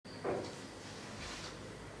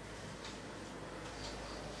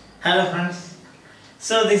Hello friends.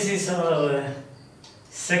 So this is our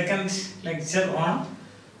second lecture on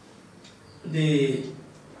the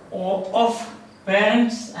of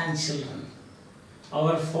parents and children.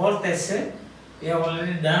 Our fourth essay we have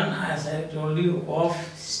already done, as I told you, of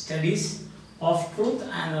studies of truth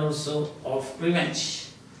and also of revenge.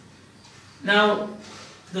 Now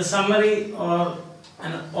the summary or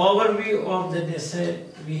an overview of the essay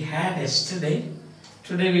we had yesterday.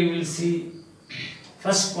 Today we will see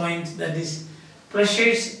first point, that is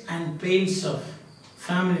pleasures and pains of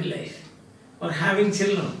family life or having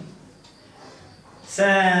children. So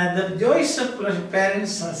the joys of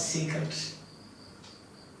parents are secret.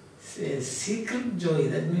 Secret joy,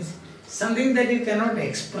 that means something that you cannot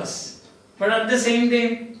express, but at the same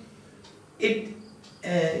time it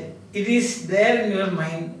is there in your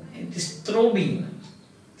mind. It is throbbing.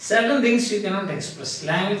 Certain things you cannot express,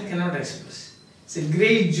 language cannot express. It's a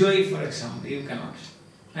great joy, for example, you cannot,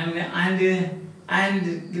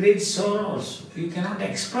 and great sorrow also you cannot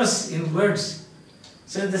express in words.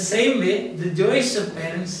 So the same way, the joys of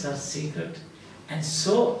parents are secret, and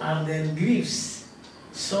so are their griefs,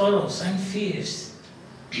 sorrows and fears.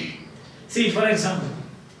 See, for example,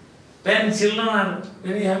 when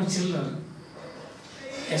you have children,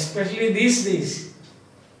 especially these days,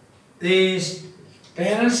 the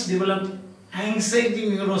parents develop anxiety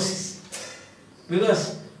neurosis,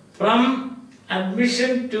 because from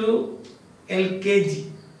admission to LKG,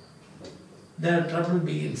 the trouble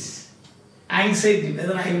begins. Anxiety,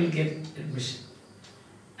 whether I will get admission.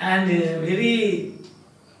 And the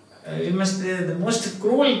most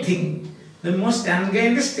cruel thing, the most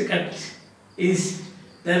unkindest cut is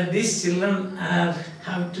that these children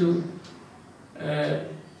have to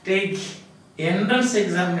take entrance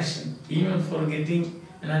examination even for getting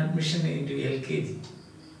an admission into LKG.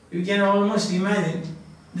 You can almost imagine,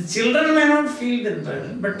 the children may not feel the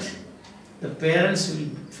burden, but the parents will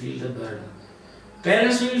feel the burden.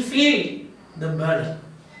 Parents will feel the burden.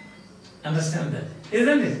 Understand that,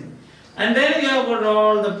 isn't it? And then you have got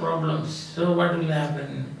all the problems. So what will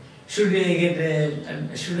happen? Should I get an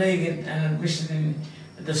admission in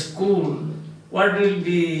the school? What will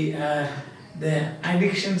be the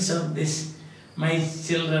addictions of my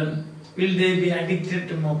children? Will they be addicted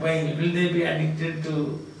to mobile? Will they be addicted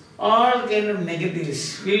to all kind of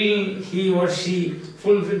negatives? Will he or she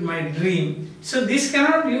fulfill my dream? So you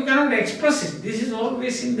cannot express it. This is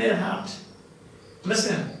always in their heart.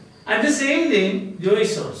 Understand? At the same time,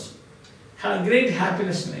 joys also. Great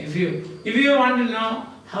happiness. If you want to know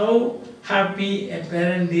how happy a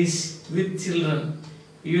parent is with children,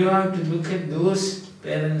 you have to look at those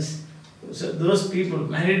parents, so those people,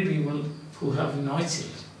 married people who have no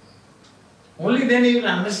children. Only then you will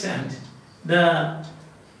understand the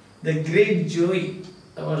great joy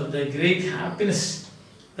or the great happiness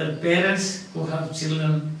that parents who have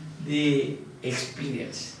children, they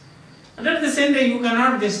experience. And at the same time, you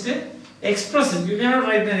cannot just express it. You cannot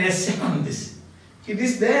write an essay on this. It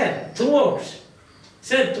is there throughout.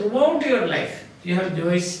 So throughout your life, you have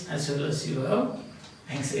joys as well as you have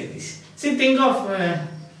anxieties. See, think of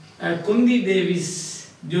Kundi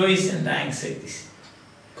Devi's joys and anxieties.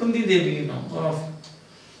 Kundi Devi, of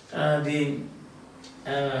the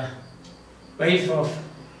wife of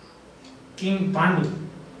King Pandu,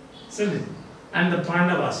 isn't it? And the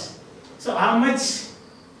Pandavas. So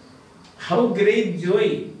how great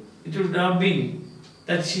joy it would have been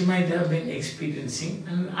that she might have been experiencing,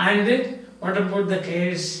 and what about the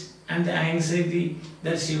cares and the anxiety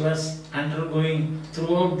that she was undergoing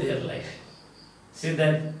throughout their life. See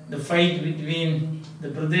that the fight between the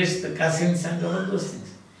brothers, the cousins and all those things.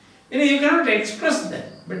 You cannot express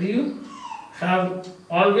that, but you have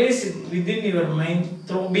always within your mind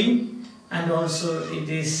throbbing, and also it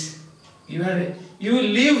is, you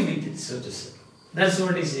live with it, so to say. That's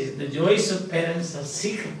what it says. The joys of parents are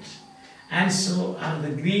secret, and so are the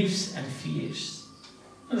griefs and fears.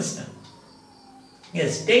 Understand?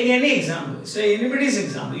 Yes, take any example. So anybody's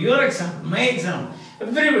example, your example, my example,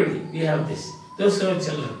 everybody, we have this. Those who have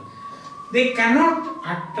children, they cannot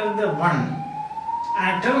utter the one.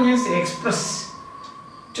 Utter means express.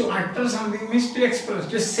 To utter something means to express,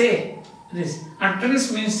 to say. This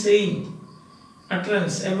utterance means saying.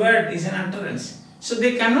 Utterance, a word is an utterance. So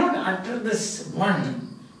they cannot utter this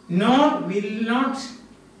one, nor will not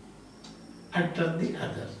utter the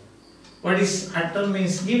other. What is utter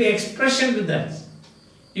means? Give expression to that.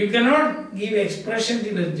 You cannot give expression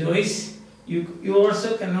to the joys. You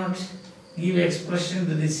also cannot give expression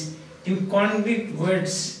to this in concrete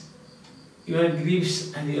words, your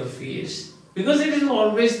griefs and your fears. Because it is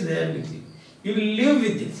always there with you. You live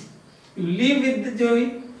with it. You live with the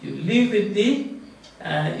joy, you live with the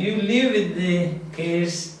you live with the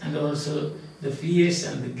cares and also the fears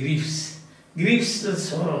and the griefs. Griefs, the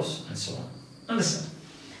sorrows and so on. Understand?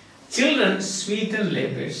 Children sweeten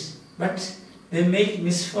labors, but they make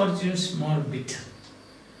misfortunes more bitter.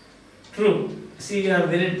 True. See, you are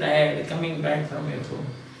very tired coming back from your home.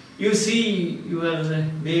 You see your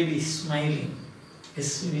baby smiling, a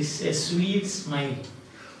sweet smile.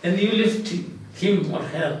 Then you lift him or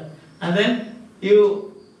her, and then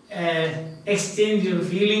you exchange your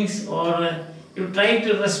feelings, or you try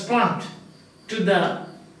to respond to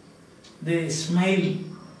the smile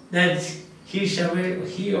that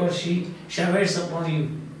he or she showers upon you.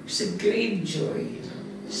 It's a great joy,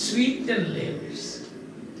 Sweeten labors.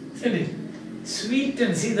 Isn't it?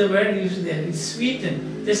 Sweeten, see the word used there, it's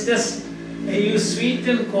sweeten. Just as you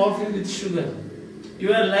sweeten coffee with sugar.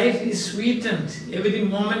 Your life is sweetened every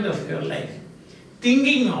moment of your life.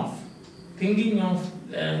 Thinking of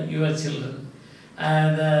your children,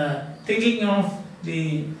 thinking of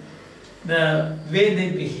the way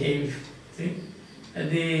they behave, see,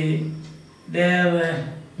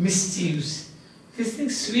 their mischiefs. These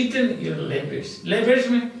things sweeten your labors. Labors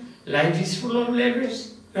mean life is full of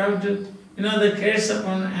labors. You have to, the curse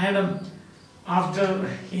upon Adam after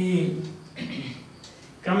he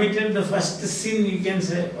committed the first sin, you can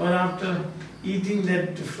say, or after eating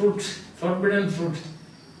that fruit, forbidden fruit,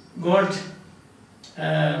 God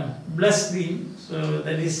blessed him. So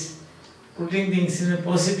that is putting things in a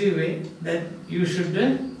positive way, that you should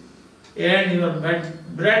earn your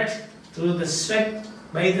bread through the sweat,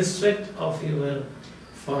 by the sweat of your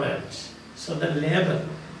forehead. So the labor.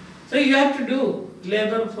 So you have to do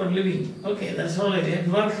labor for living. Okay, that's all it is.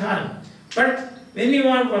 Work hard. But when you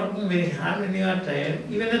are working very hard, when you are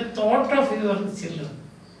tired, even the thought of your children,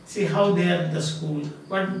 see how they are in the school,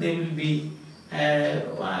 what they will be,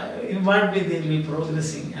 in what way they will be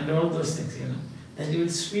progressing, and all those things, that you will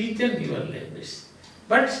sweeten your labors.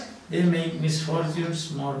 But they make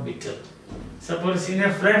misfortunes more bitter. Suppose in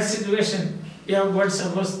a flood situation, you have got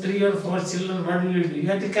suppose 3 or 4 children, what will you do? You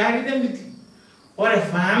have to carry them with you. Or a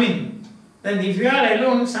famine. Then if you are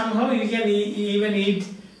alone, somehow you can even eat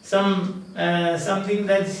something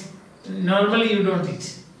that normally you don't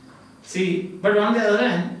eat. See, but on the other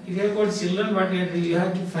hand, if you have got children, what you have to do? You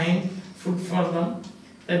have to find food for them,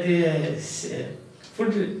 that is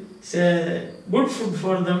good food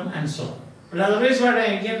for them, and so on. But otherwise,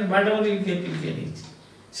 whatever you get, you can eat.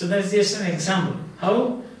 So that's just an example.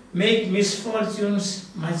 How make misfortunes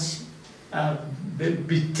much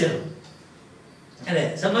bitter.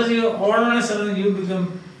 And suppose you all on a sudden you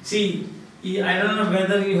become, see, I don't know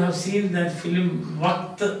whether you have seen that film,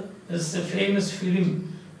 Waqt. It's a famous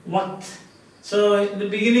film, Waqt. So in the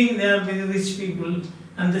beginning they are very rich people,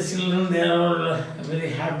 and the children, they are all very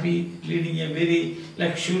happy, leading a very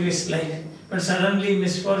luxurious life. But suddenly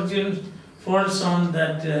misfortune falls on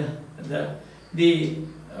that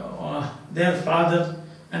their father,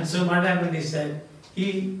 and so what happened is that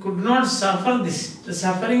he could not suffer this, the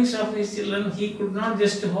sufferings of his children, he could not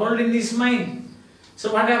just hold in his mind.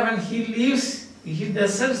 So what happened? He leaves, he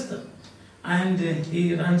deserts them, and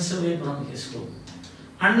he runs away from his home.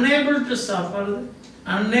 Unable to suffer,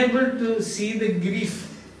 unable to see the grief,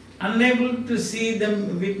 unable to see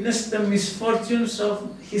them, witness the misfortunes of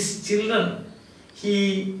his children,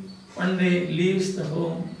 he one day leaves the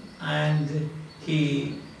home, and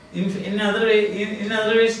he, in other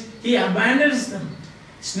ways, he abandons them.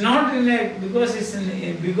 It's not because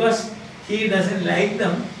he doesn't like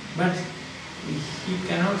them, but he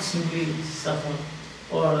cannot simply suffer,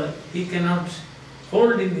 or he cannot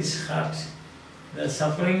hold in his heart the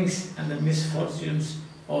sufferings and the misfortunes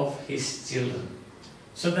of his children.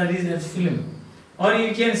 So that is that film. Or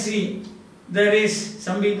you can see, there is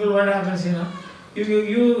some people, what happens,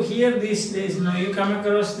 you hear these days, you come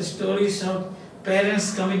across the stories of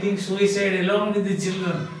parents committing suicide along with the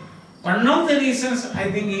children. One of the reasons,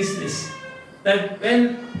 I think, is this, that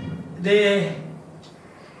when there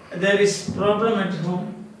is problem at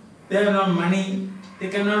home, they have no money, they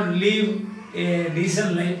cannot live a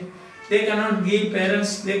decent life, they cannot give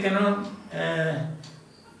parents, they cannot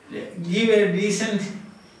give a decent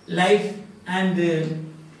life and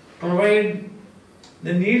provide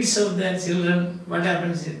the needs of their children. What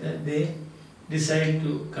happens is that they decide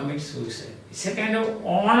to commit suicide. It's a kind of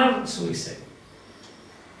honor suicide.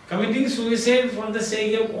 Committing suicide for the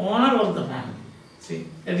sake of honor of the family. See,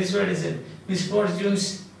 that is what I said.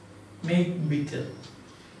 Misfortunes make bitter.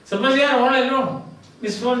 Suppose you are all alone.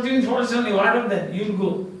 Misfortune falls on you. What of that? You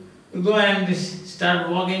go. You go and start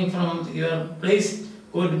walking from your place.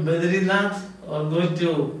 Go to Badrinath or go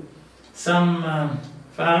to some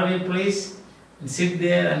faraway place. and sit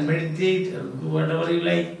there and meditate or do whatever you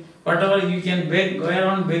like. Whatever you can beg, go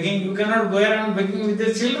around begging. You cannot go around begging with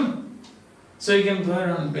the children. So you can go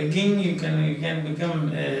around begging, you can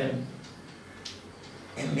become a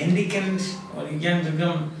mendicant, or you can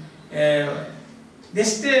become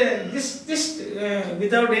just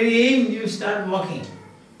without any aim you start walking.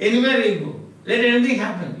 Anywhere you go, let anything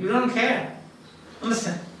happen, you don't care.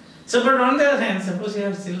 Understand? So, but on the other hand, suppose you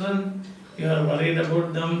have children, you are worried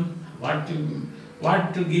about them, what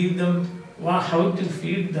to give them, how to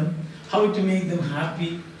feed them, how to make them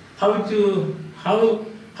happy, how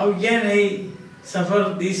can I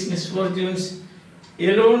suffer these misfortunes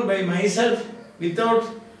alone by myself without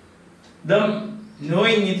them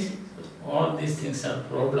knowing it. All these things are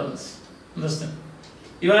problems. Understand?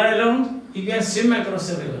 You are alone, you can swim across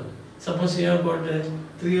a river. Suppose you have got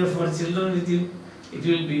 3 or 4 children with you, it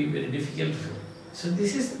will be very difficult for you. So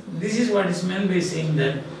this is what is meant by saying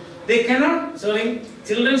that they cannot,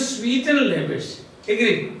 children sweeten labors,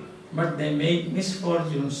 agree, but they make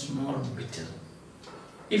misfortunes more bitter.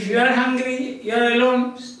 If you are hungry, you are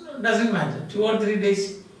alone, doesn't matter. 2 or 3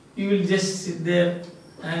 days, you will just sit there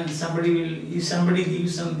and if somebody gives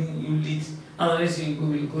something, you will eat, otherwise you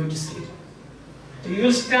will go to sleep. You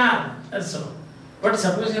will starve, that's all. But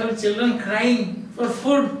suppose you have children crying for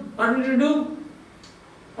food, what will you do?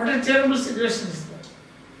 What a terrible situation is that.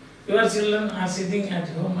 Your children are sitting at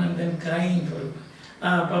home and then crying for,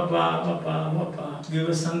 Papa, give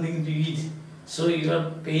us something to eat. So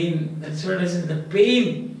your pain, that's what I said, the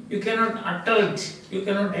pain, you cannot utter it, you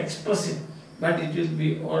cannot express it, but it will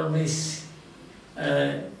be always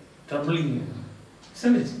troubling you.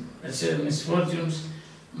 Isn't it? That's why misfortunes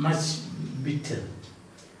much bitter.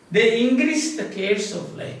 They increase the cares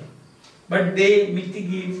of life, but they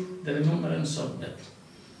mitigate the remembrance of death.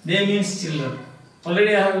 They means children.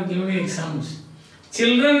 Already I have given you examples.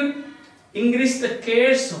 Children increase the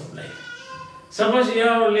cares of life. Suppose you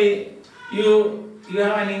have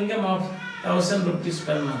an income of 1,000 rupees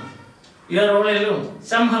per month. You are all alone.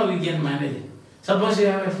 Somehow you can manage it. Suppose you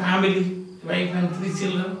have a family, wife and 3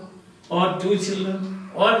 children, or 2 children,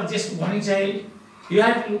 or just 1 child. You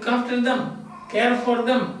have to look after them, care for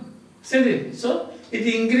them. Isn't it? So it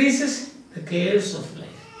increases the cares of life.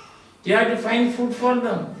 You have to find food for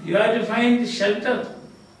them. You have to find shelter,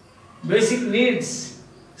 basic needs.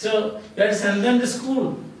 So you have to send them to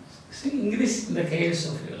school. So increase the cares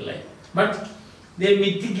of your life. But they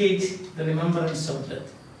mitigate the remembrance of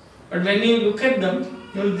death. But when you look at them,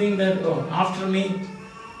 you will think that, oh, after me,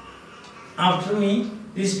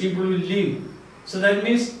 these people will leave. So that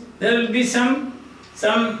means there will be something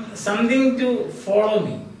to follow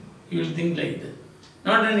me. You will think like that.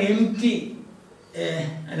 Not an empty,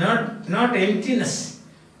 not emptiness,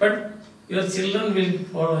 but your children will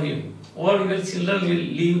follow you, or your children will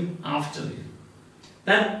live after you.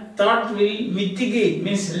 That thought will mitigate,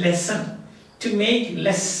 means lessen, to make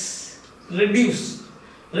less, reduce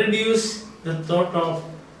the thought of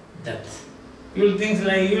death. You will think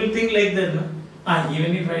like that, no?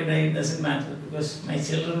 Even if I die, it doesn't matter, because my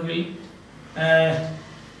children will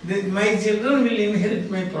inherit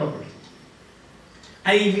my property.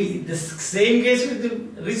 The same case with the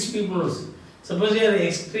rich people also. Suppose you are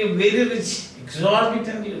very rich,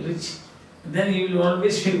 exorbitantly rich, then you will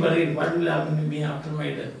always be worried, what will happen to me after my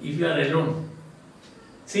death, if you are alone.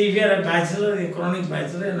 See, if you are a bachelor, a chronic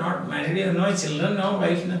bachelor, not married, you have no children, no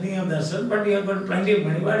wife, nothing of that sort, but you have got plenty of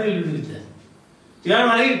money, what will you do with that? You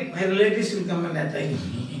are worried, my relatives will come and attack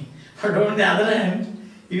me. But on the other hand,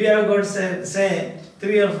 if you have got, say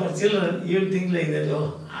 3 or 4 children, you will think like that,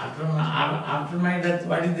 oh, after my death,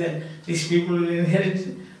 what is these people will inherit,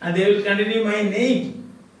 and they will continue my name.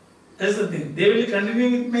 That's the thing. They will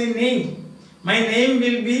continue with my name. My name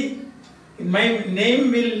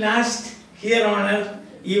will last here on earth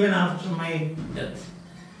even after my death.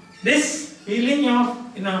 This feeling of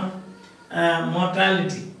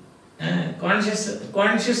mortality,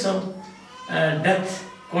 conscious of death,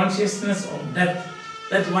 consciousness of death,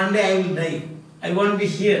 that one day I will die. I won't be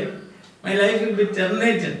here. My life will be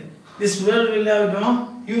terminated. This world will have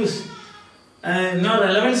no use, no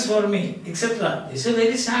relevance for me, etc. This is a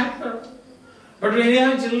very sad part. But when you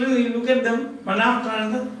have children, you look at them, one after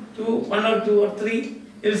another, 1 or 2 or 3,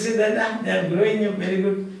 you will see that they are growing up very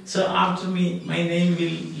good. So after me, my name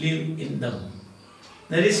will live in them.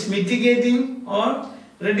 That is mitigating or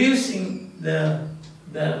reducing the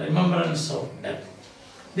remembrance of death.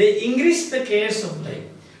 They increase the cares of life,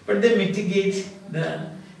 but they mitigate the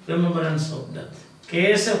remembrance of death.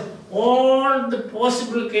 Cares of all the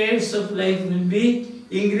possible cares of life will be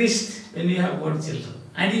increased when you have got children.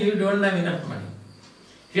 And if you don't have enough money.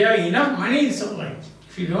 If you have enough money, it's all right.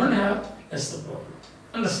 If you don't have, That's the problem.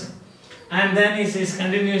 Understand? And then he says,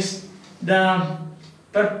 continues, the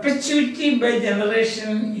perpetuity by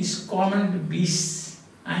generation is common to beasts,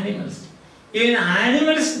 animals. Even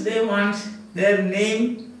animals, they want their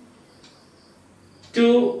name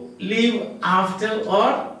to live after,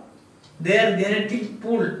 or their genetic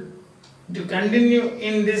pool to continue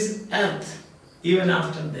in this earth even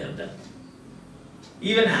after their death.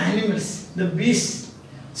 Even animals, the beasts.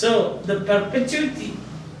 So the perpetuity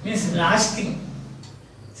means lasting.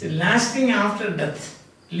 So lasting after death,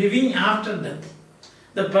 living after death.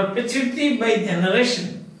 The perpetuity by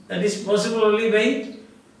generation, that is possible only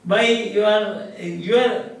by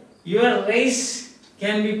your race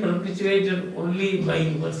can be perpetuated only by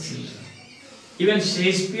your children. Even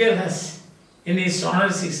Shakespeare has, in his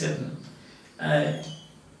sonnets, he said,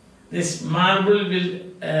 this marble will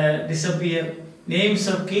disappear, names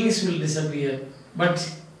of kings will disappear,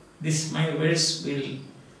 but this my verse will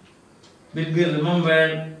be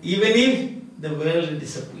remembered even if the world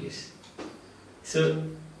disappears. So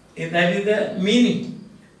that is the meaning.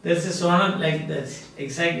 There's a sonnet like that.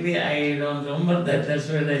 Exactly, I don't remember that. That's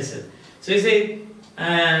what I said. So he said,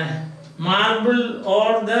 marble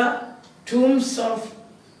or the tombs of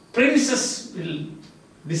princes will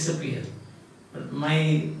disappear, but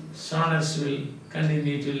my sonnets will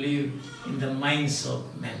continue to live in the minds of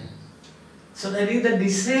men. So that is the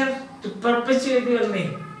desire to perpetuate your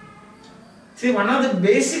name. See, one of the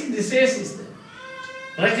basic desires is that.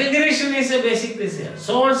 Recognition is a basic desire.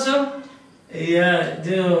 So also,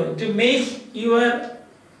 to make your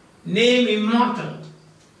name immortal,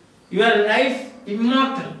 your life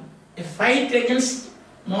immortal, a fight against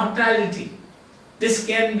mortality. This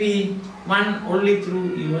can be won only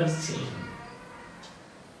through your children.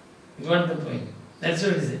 You got the point? That's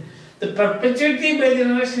what it is. The perpetuity by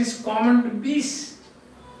generation is common to beasts.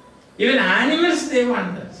 Even animals, they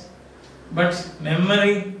want that. But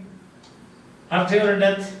memory, after your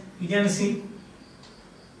death, you can see,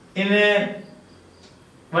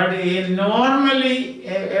 normally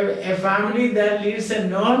a family that leads a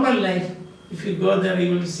normal life, if you go there,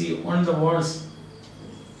 you will see on the walls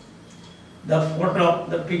the photo,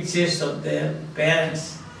 the pictures of their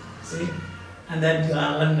parents, see, and that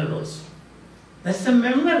garland also. That's the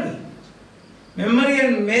memory. Memory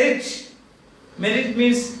and merit. Merit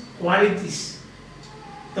means qualities.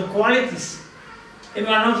 The qualities. In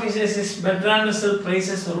one of his essays, Bertrand Russell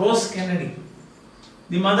praises Rose Kennedy,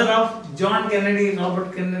 the mother of John Kennedy,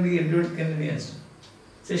 Robert Kennedy, Edward Kennedy, and so on.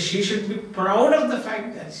 So she should be proud of the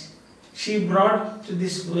fact that she brought to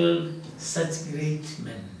this world such great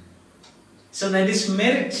men. So that is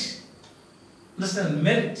merit. Understand?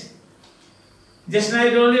 Merit. Just now I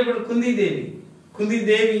told you about Kundi Devi. Kundi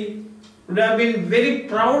Devi would have been very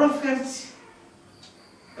proud of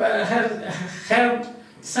her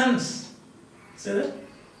sons. See that?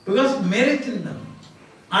 Because merit in them.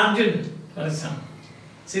 Arjun, for example.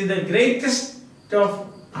 See, the greatest of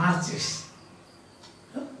archers.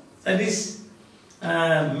 That is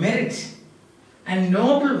merit and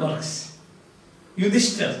noble works.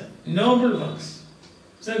 Yudhishthira, noble works.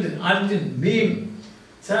 So Arjun, Bhim.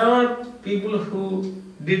 Several people who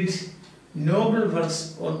did noble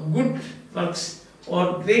works or good works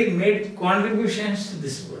or they made contributions to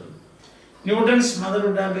this world. Newton's mother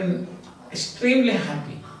would have been extremely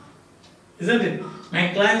happy, isn't it?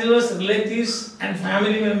 Michelangelo's relatives and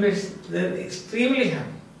family members, they are extremely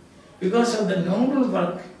happy because of the noble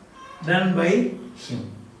work done by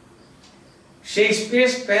him.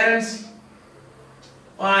 Shakespeare's parents,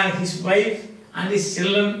 his wife and his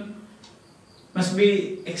children must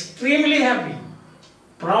be extremely happy,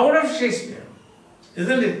 proud of Shakespeare,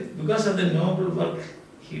 isn't it? Because of the noble work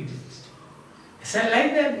he did. So I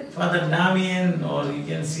like that Father Damien, or you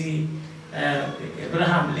can see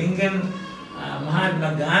Abraham Lincoln,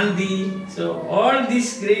 Mahatma Gandhi, so all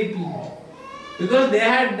these great people, because they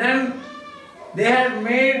had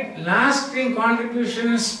made lasting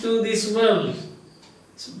contributions to this world.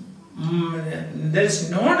 So, there is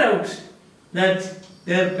no doubt that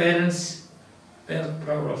their parents were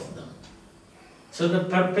proud of them. So the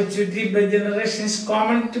perpetuity by generation is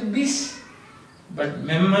common to beasts, but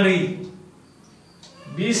memory,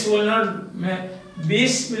 beasts will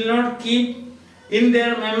not keep in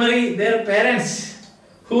their memory their parents,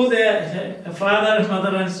 who their father,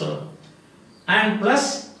 mother, and so on. And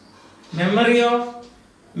plus, memory of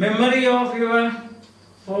your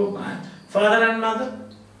father and mother,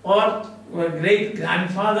 or your great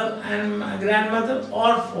grandfather and grandmother,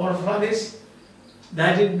 or forefathers,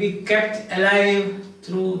 that will be kept alive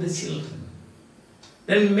through the children.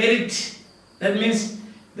 Then merit, that means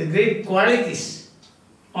the great qualities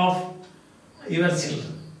of your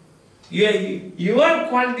children. your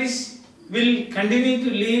qualities will continue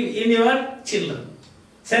to live in your children.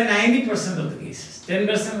 So 90% of the cases,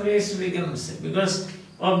 10% of the cases we can say because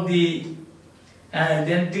of the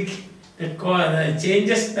genetic the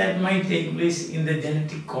changes that might take place in the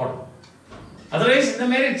genetic code. Otherwise, the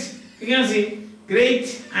merits, you can see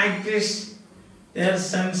great actors, their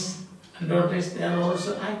sons and daughters, they are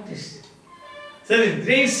also actors. So the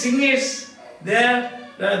great singers, their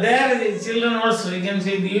children also, you can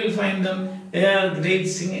see, you will find them, they are great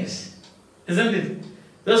singers, isn't it?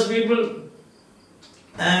 Those people,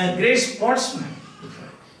 great sportsmen.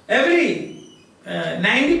 Every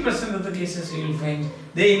 90% of the cases you will find,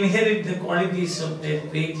 they inherit the qualities of their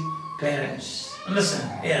great parents.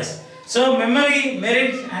 Understand? Yes. So memory,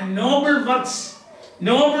 merit and noble works.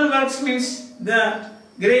 Noble works means the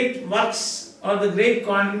great works or the great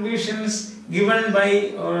contributions given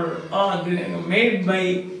by or made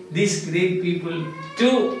by these great people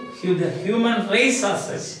to the human race as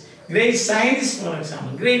such. Great scientists, for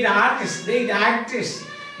example, great artists, great actors,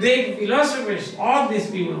 great philosophers, all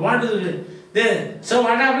these people, what do they? So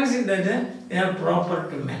what happens is that they are proper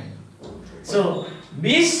to men. So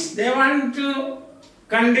beasts, they want to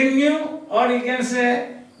continue, or you can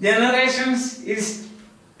say generations is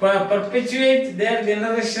perpetuate their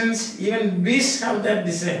generations, even beasts have that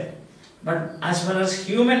desire. But as far as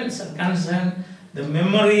humans are concerned, the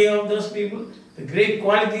memory of those people, the great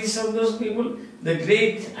qualities of those people, the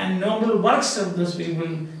great and noble works of those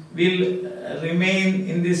people will remain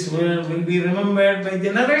in this world, will be remembered by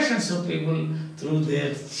generations of people through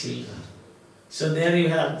their children. So there you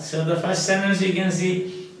have. So the first sentence you can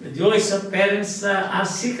see, the joys of parents are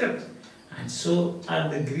secret, and so are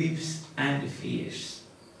the griefs and fears.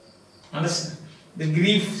 Understand? The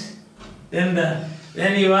griefs, then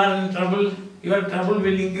when you are in trouble, your trouble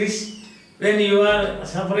will increase. When you are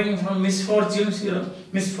suffering from misfortunes, your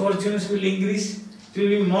misfortunes will increase. It will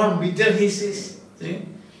be more bitter, he says. See?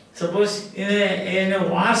 Suppose in a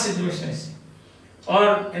war situation,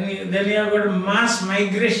 or then you have got mass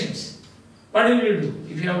migrations. What will you do?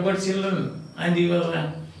 If you have got children and you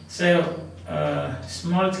are, say,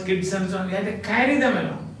 small kids and so on, you have to carry them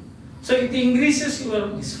along. So it increases your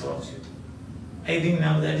misfortune. I think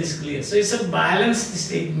now that is clear. So it's a balanced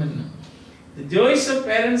statement. The joys of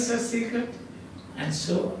parents are secret, and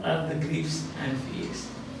so are the griefs and fears.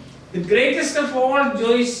 The greatest of all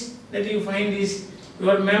joys that you find is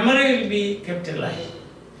your memory will be kept alive.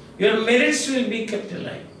 Your merits will be kept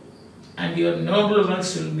alive. And your noble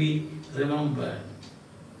works will be remembered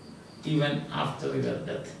even after your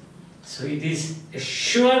death. So it is a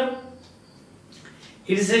sure,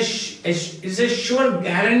 it is a sure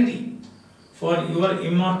guarantee for your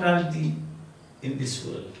immortality in this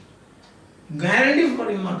world. Guarantee for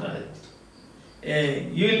immortality.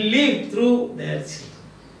 You will live through their children,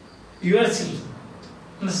 your children.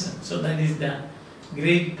 Understand? So that is the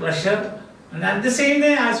great pleasure, and at the same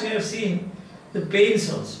time, as we have seen, the pains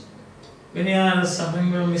also. When you are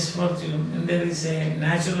suffering from misfortune, when there is a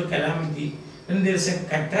natural calamity, when there is a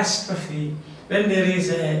catastrophe, when there is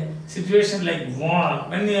a situation like war,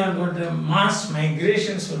 when you have got mass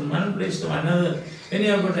migrations from one place to another, when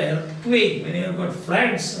you have got an earthquake, when you have got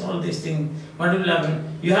floods, all these things, what will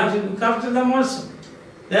happen? You have to look after them also.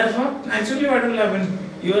 Therefore, naturally what will happen?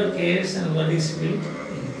 Your cares and worries will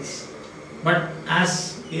increase. But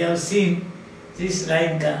as we have seen, it is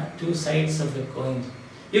like the two sides of a coin.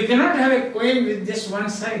 You cannot have a coin with just one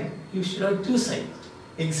side. You should have two sides.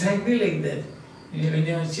 Exactly like that. When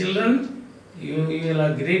you have children, you will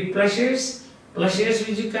have great pleasures, pleasures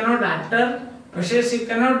which you cannot utter, pleasures you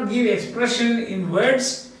cannot give expression in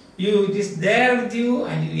words. It is there with you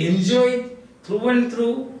and you enjoy it through and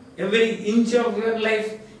through, every inch of your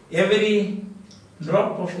life, every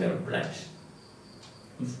drop of your blood.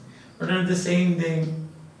 But at the same time,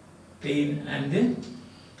 pain and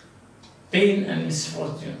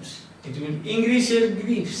misfortunes. It will increase your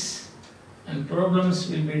griefs and problems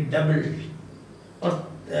will be doubled or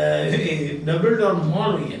doubled or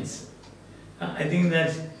more against. I think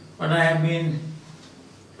that what I have been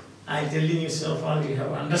telling you so far you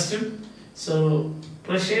have understood. So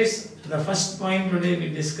pleasures, the first point today we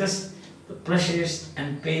discussed the pleasures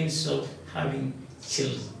and pains of having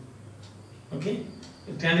children. Okay?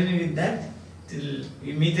 We'll continue with that till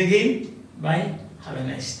we meet again. Bye. Have a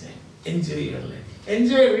nice day. Enjoy your life.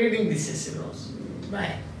 Enjoy reading this essay also.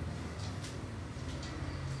 Bye.